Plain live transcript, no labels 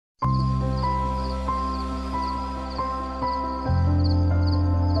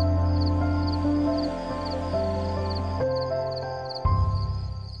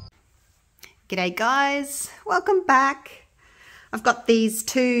G'day guys, welcome back. I've got these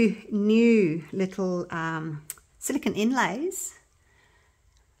two new little silicone inlays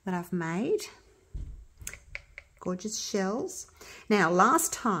that I've made. Gorgeous shells. Now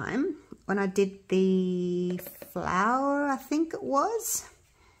last time when I did the flower, I think it was,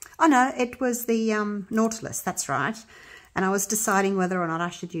 oh no, it was the Nautilus, that's right. And I was deciding whether or not I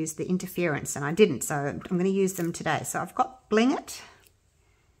should use the interference, and I didn't, so I'm going to use them today. So I've got Bling It,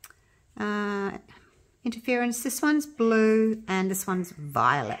 interference, this one's blue and this one's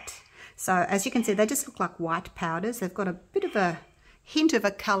violet. So as you can see, they just look like white powders. They've got a bit of a hint of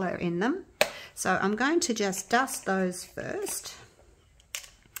a colour in them. So I'm going to just dust those first,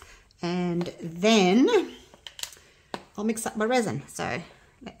 and then I'll mix up my resin. So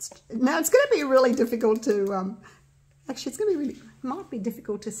now it's going to be really difficult to, actually it's going to be really, might be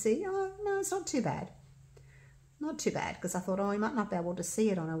difficult to see. Oh no, it's not too bad. Not too bad, because I thought, oh, you might not be able to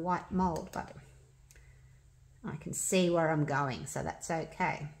see it on a white mould, but I can see where I'm going, so that's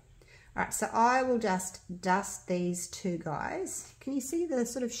okay. All right, so I will just dust these two guys. Can you see the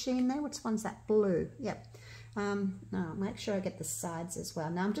sort of sheen there? Which one's that? Blue. Yep. No, make sure I get the sides as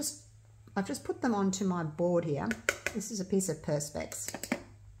well. Now I've just put them onto my board here. This is a piece of Perspex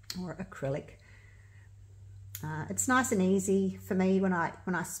or acrylic. It's nice and easy for me when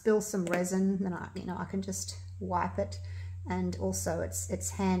I spill some resin, then I can just wipe it, and also it's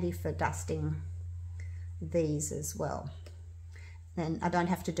handy for dusting these as well. Then I don't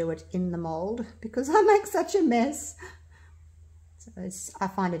have to do it in the mold because I make such a mess. So I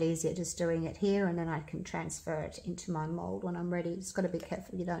find it easier just doing it here, and then I can transfer it into my mold when I'm ready. Just got to be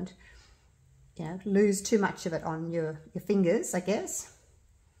careful you don't, lose too much of it on your fingers, I guess.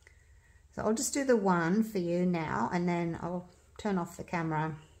 So I'll just do the one for you now, and then I'll turn off the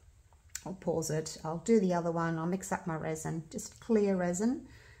camera. I'll pause it. I'll do the other one. I'll mix up my resin, just clear resin,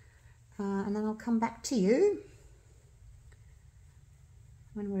 and then I'll come back to you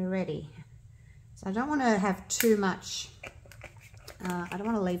when we're ready. So I don't want to have too much, I don't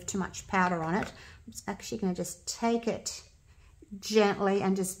want to leave too much powder on it. I'm just actually going to just take it gently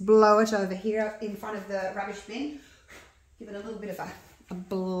and just blow it over here in front of the rubbish bin. Give it a little bit of a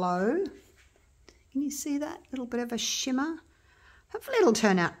blow. Can you see that? A little bit of a shimmer. Hopefully it'll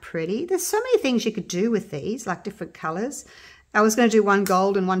turn out pretty. There's so many things you could do with these, like different colours. I was going to do one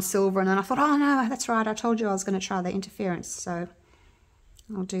gold and one silver, and then I thought, oh no, that's right, I told you I was going to try the interference, so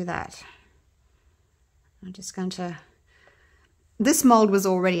I'll do that. I'm just going to... This mould was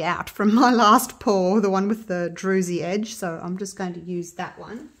already out from my last pour, the one with the druzy edge, so I'm just going to use that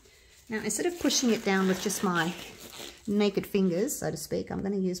one. Now, instead of pushing it down with just my naked fingers, so to speak, I'm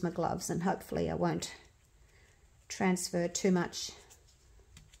going to use my gloves, and hopefully I won't transfer too much.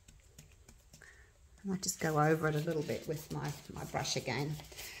 I might just go over it a little bit with my brush again.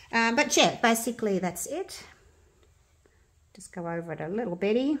 But yeah, basically that's it. Just go over it a little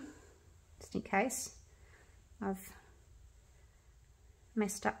bitty, just in case I've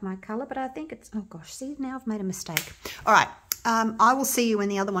messed up my colour, but I think it's, oh gosh, see, now I've made a mistake. All right, I will see you when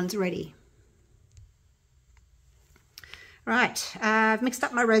the other one's ready. Right, I've mixed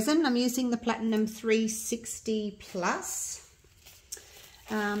up my resin. I'm using the Platinum 360 Plus.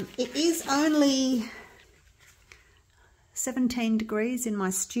 It is only 17 degrees in my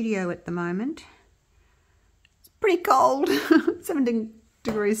studio at the moment. It's pretty cold, 17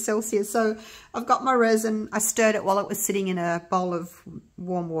 degrees Celsius. So I've got my resin. I stirred it while it was sitting in a bowl of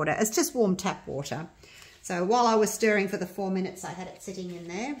warm water. It's just warm tap water. So while I was stirring for the 4 minutes, I had it sitting in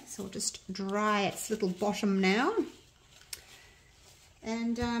there. So I'll just dry its little bottom now.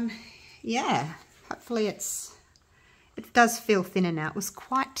 And yeah, hopefully it does feel thinner now. It was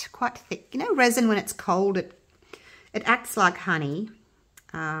quite thick. You know, resin when it's cold, it acts like honey,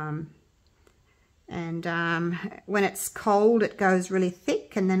 and when it's cold it goes really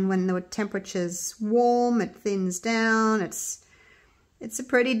thick, and then when the temperature's warm it thins down. It's a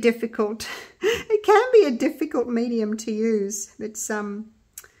pretty difficult, it can be a difficult medium to use. It's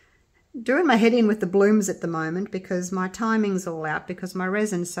doing my head in with the blooms at the moment because my timing's all out because my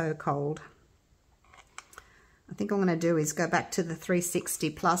resin's so cold. I think what I'm going to do is go back to the 360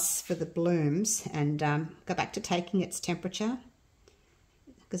 Plus for the blooms and go back to taking its temperature,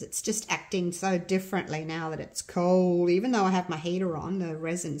 because it's just acting so differently now that it's cold. Even though I have my heater on, the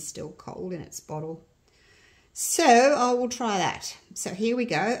resin's still cold in its bottle. So I will try that. So here we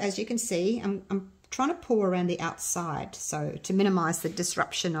go. As you can see, I'm trying to pour around the outside, so to minimize the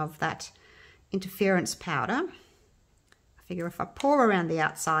disruption of that interference powder. I figure if I pour around the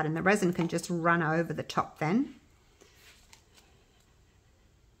outside, and the resin can just run over the top then.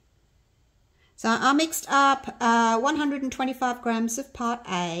 So I mixed up 125 grams of part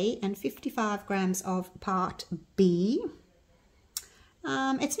A and 55 grams of part B.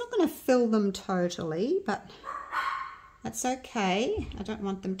 It's not going to fill them totally, but that's okay. I don't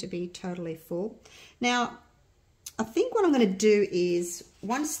want them to be totally full. Now, I think what I'm going to do is,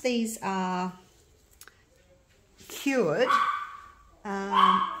 once these are cured,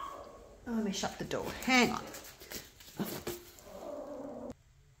 let me shut the door. Hang on.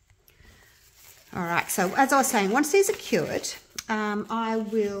 All right, so as I was saying, once these are cured, I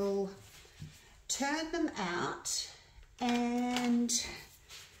will turn them out, and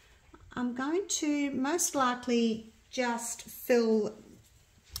I'm going to most likely just fill,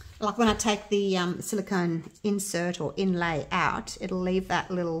 like when I take the silicone insert or inlay out, it'll leave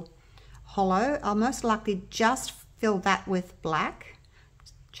that little hollow. I'll most likely just fill that with black,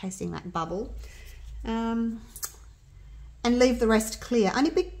 chasing that bubble, and leave the rest clear. Only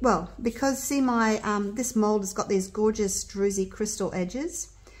because see my this mold has got these gorgeous druzy crystal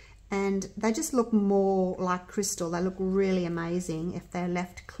edges, and they just look more like crystal. They look really amazing if they're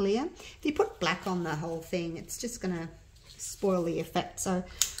left clear. If you put black on the whole thing, it's just gonna spoil the effect. So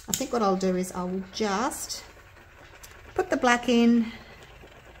I think what I'll do is I will just put the black in,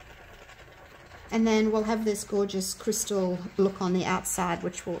 and then we'll have this gorgeous crystal look on the outside,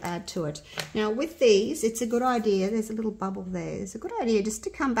 which will add to it. Now with these, it's a good idea, there's a little bubble there, it's a good idea just to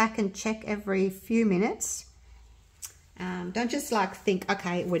come back and check every few minutes. Don't just like think,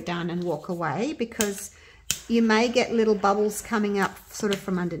 okay, we're done and walk away, because you may get little bubbles coming up sort of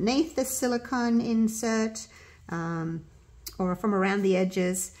from underneath the silicone insert, or from around the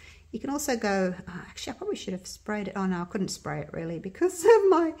edges. You can also go, actually I probably should have sprayed it. Oh no, I couldn't spray it really because of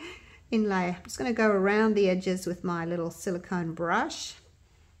my inlay. I'm just going to go around the edges with my little silicone brush,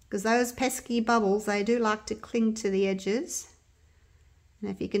 because those pesky bubbles, they do like to cling to the edges. And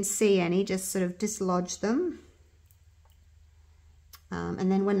if you can see any, just sort of dislodge them.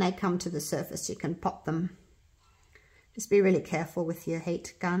 And then when they come to the surface, you can pop them. Just be really careful with your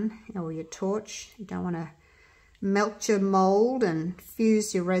heat gun or your torch. You don't want to melt your mold and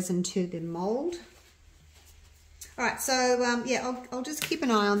fuse your resin to the mold. All right, so yeah, I'll just keep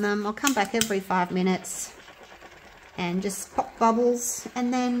an eye on them. I'll come back every 5 minutes and just pop bubbles,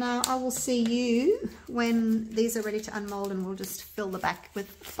 and then I will see you when these are ready to unmold, and we'll just fill the back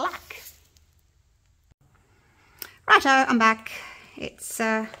with black. Righto, I'm back. It's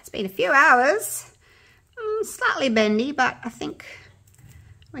been a few hours. Slightly bendy, but I think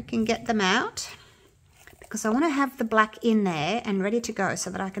we can get them out, because I want to have the black in there and ready to go so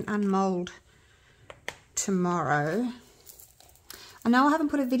that I can unmold tomorrow. I know I haven't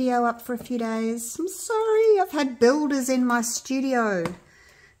put a video up for a few days. I'm sorry. I've had builders in my studio.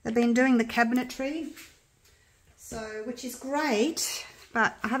 They've been doing the cabinetry, so which is great,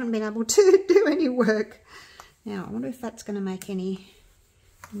 but I haven't been able to do any work. Now I wonder if that's going to make any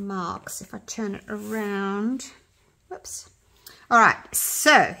marks if I turn it around. Whoops. All right,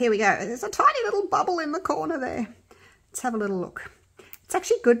 so here we go. There's a tiny little bubble in the corner there. Let's have a little look. It's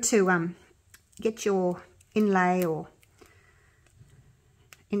actually good to get your inlay or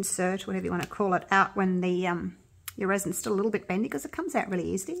insert, whatever you want to call it, out when the your resin's still a little bit bendy, because it comes out really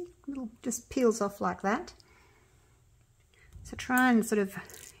easily. It just peels off like that. So try and sort of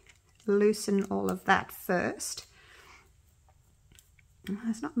loosen all of that first.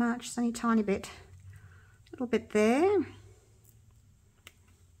 There's not much, it's only a tiny bit. A little bit there.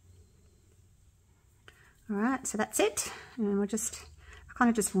 All right, so that's it. And we'll just, I kind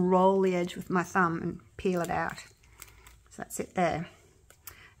of just roll the edge with my thumb and peel it out. So that's it there.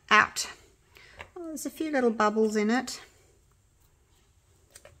 Out. Oh, there's a few little bubbles in it.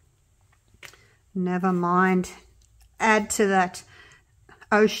 Never mind. Add to that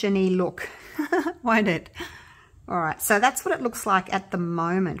oceany look, won't it? All right, so that's what it looks like at the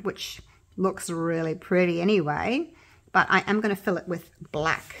moment, which looks really pretty anyway, but I am going to fill it with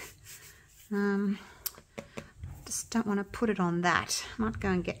black. Just don't want to put it on that. I might go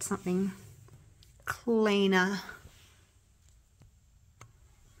and get something cleaner.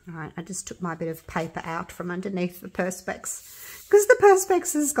 All right, I just took my bit of paper out from underneath the Perspex, because the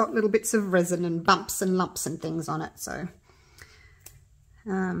Perspex has got little bits of resin and bumps and lumps and things on it, so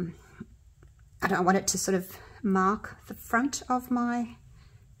I don't want it to sort of mark the front of my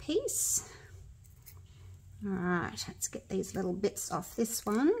piece. All right, let's get these little bits off this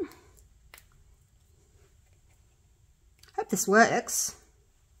one. Hope this works.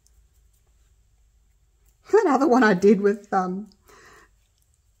 Another one I did with oh,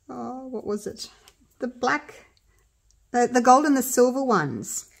 what was it? The black, the gold and the silver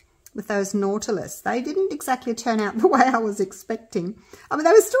ones with those Nautilus. They didn't exactly turn out the way I was expecting. I mean,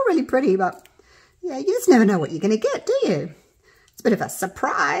 they were still really pretty, but Yeah, you just never know what you're going to get, do you? It's a bit of a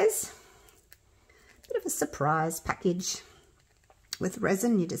surprise. Bit of a surprise package with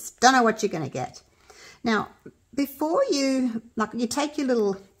resin. You just don't know what you're going to get. Now, before you, you take your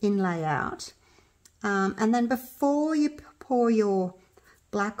little inlay out, and then before you pour your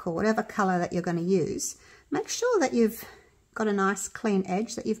black or whatever colour that you're going to use, make sure that you've got a nice clean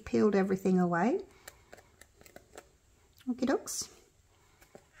edge, that you've peeled everything away. Okie dokes.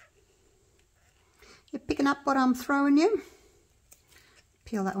 You're picking up what I'm throwing you.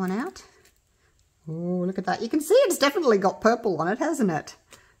 Peel that one out. Oh, look at that. You can see it's definitely got purple on it, hasn't it?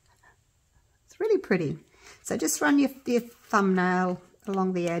 It's really pretty. So just run your thumbnail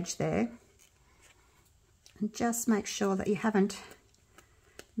along the edge there. And just make sure that you haven't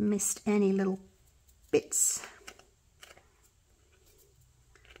missed any little bits.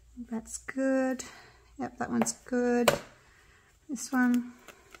 That's good. Yep, that one's good. This one.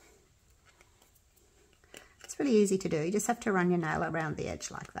 It's really easy to do. You just have to run your nail around the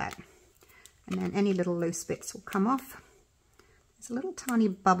edge like that. And then any little loose bits will come off. There's a little tiny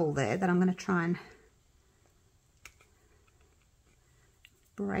bubble there that I'm going to try and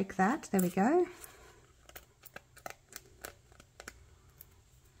break that. There we go.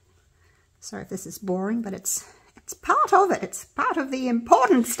 Sorry if this is boring, but it's part of it. It's part of the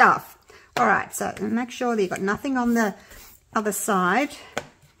important stuff. All right, so make sure that you've got nothing on the other side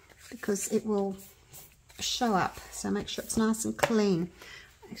because it will show up. So make sure it's nice and clean.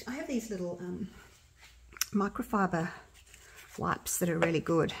 I have these little microfiber wipes that are really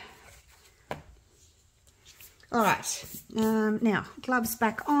good. All right, now gloves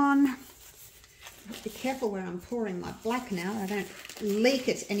back on. Be careful where I'm pouring my black now. I don't leak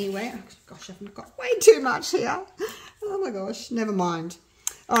it anywhere. Oh, gosh, I've got way too much here. Oh my gosh, never mind.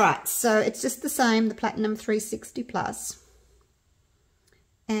 All right, so it's just the same, the Platinum 360 Plus.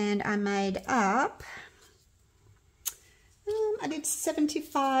 And I made up, I did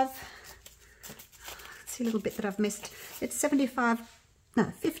 75, see a little bit that I've missed. It's 50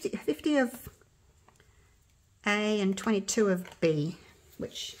 of A and 22 of B,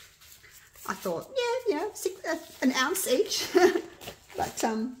 which I thought, yeah, an ounce each. But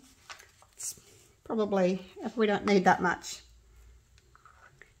it's probably, we don't need that much.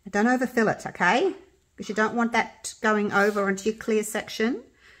 Don't overfill it, okay? Because you don't want that going over onto your clear section.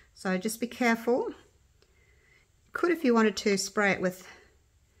 So just be careful. You could, if you wanted to, spray it with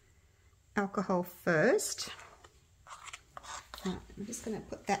alcohol first. Right, I'm just going to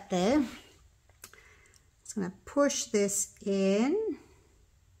put that there. Just going to push this in.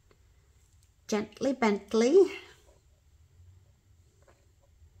 Gently, bently.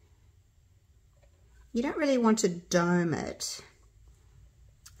 You don't really want to dome it.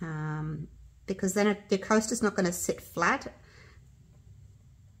 Because then your coaster's not going to sit flat.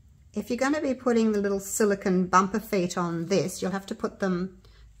 If you're going to be putting the little silicone bumper feet on this, you'll have to put them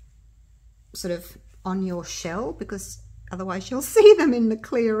sort of on your shell because otherwise you'll see them in the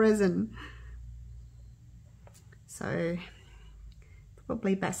clear resin. So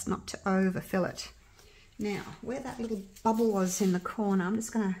probably best not to overfill it. Now, where that little bubble was in the corner, I'm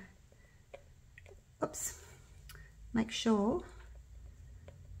just going to, oops, make sure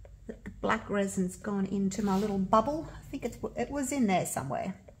that the black resin's gone into my little bubble. I think it was in there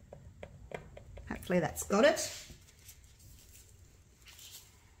somewhere. Hopefully that's got it.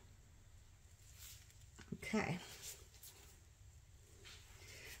 Okay.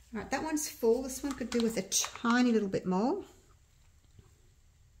 All right, that one's full. This one could do with a tiny little bit more.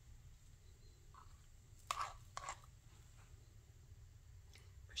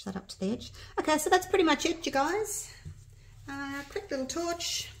 Push that up to the edge. Okay, so that's pretty much it, you guys. Quick little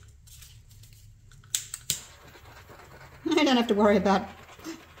torch. You don't have to worry about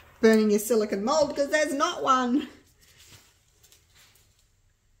burning your silicone mold because there's not one.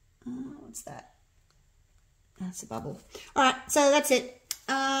 What's that? That's a bubble. All right, so that's it.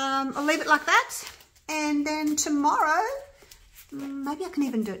 I'll leave it like that. And then tomorrow, maybe I can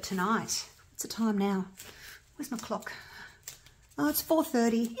even do it tonight. What's the time now? Where's my clock? Oh, it's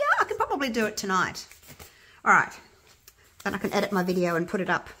 4:30. Yeah, I can probably do it tonight. All right. Then I can edit my video and put it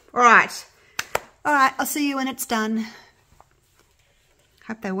up. All right. All right, I'll see you when it's done.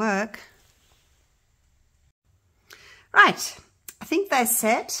 Hope they work. Right, I think they're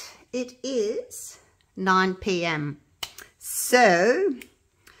set. It is 9 p.m. So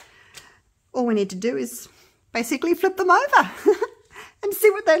all we need to do is basically flip them over and see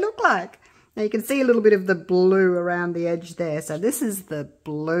what they look like. Now you can see a little bit of the blue around the edge there. So this is the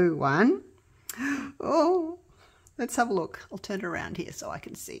blue one. Oh, let's have a look. I'll turn it around here so I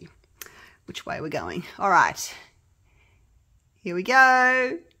can see which way we're going. All right. Here we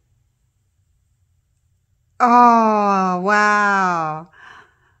go. Oh, wow.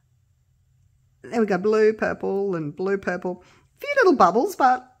 There we go, blue, purple, and blue, purple. A few little bubbles,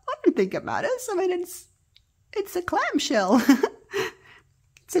 but I don't think it matters. I mean, it's a clamshell.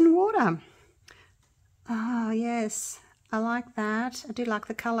 It's in water. Oh, yes. I like that. I do like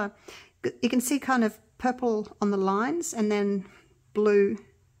the colour. You can see kind of purple on the lines and then blue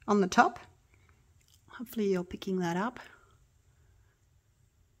on the top. Hopefully you're picking that up.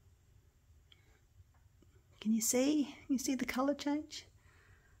 Can you see? You see the colour change?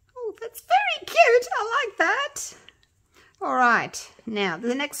 Oh, that's very cute. I like that. All right. Now,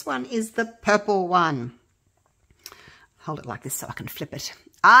 the next one is the purple one. Hold it like this so I can flip it.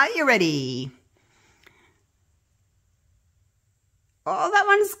 Are you ready? Oh, that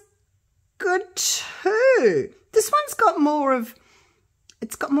one's good too. This one's got more of,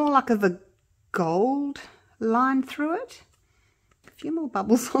 it's got more like of a gold line through it. A few more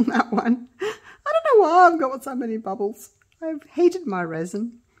bubbles on that one. I don't know why I've got so many bubbles. I've heated my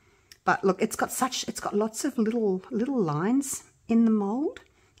resin. But look, it's got lots of little lines in the mold.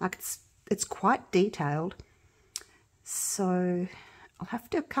 Like it's quite detailed. So I'll have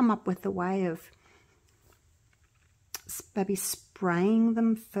to come up with a way of maybe spraying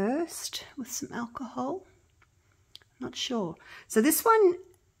them first with some alcohol. Not sure. So this one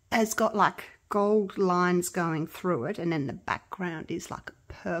has got like gold lines going through it, and then the background is like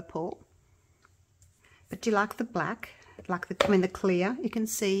purple. But do you like the black? Like the clear? You can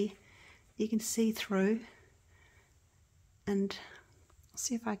see through. And I'll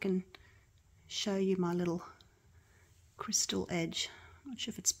see if I can show you my little crystal edge. I'm not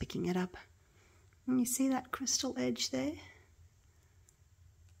sure if it's picking it up. And you see that crystal edge there?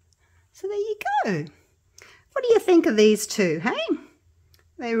 So there you go. What do you think of these two, hey?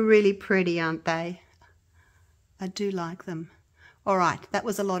 They're really pretty, aren't they? I do like them. All right, that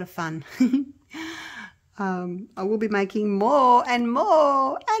was a lot of fun. I will be making more and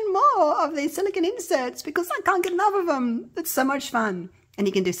more and more of these silicone inserts because I can't get enough of them. It's so much fun. And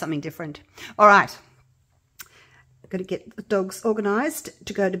you can do something different. All right. I've got to get the dogs organised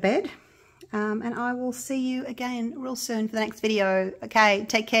to go to bed. And I will see you again real soon for the next video. Okay,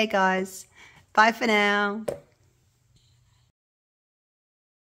 take care, guys. Bye for now.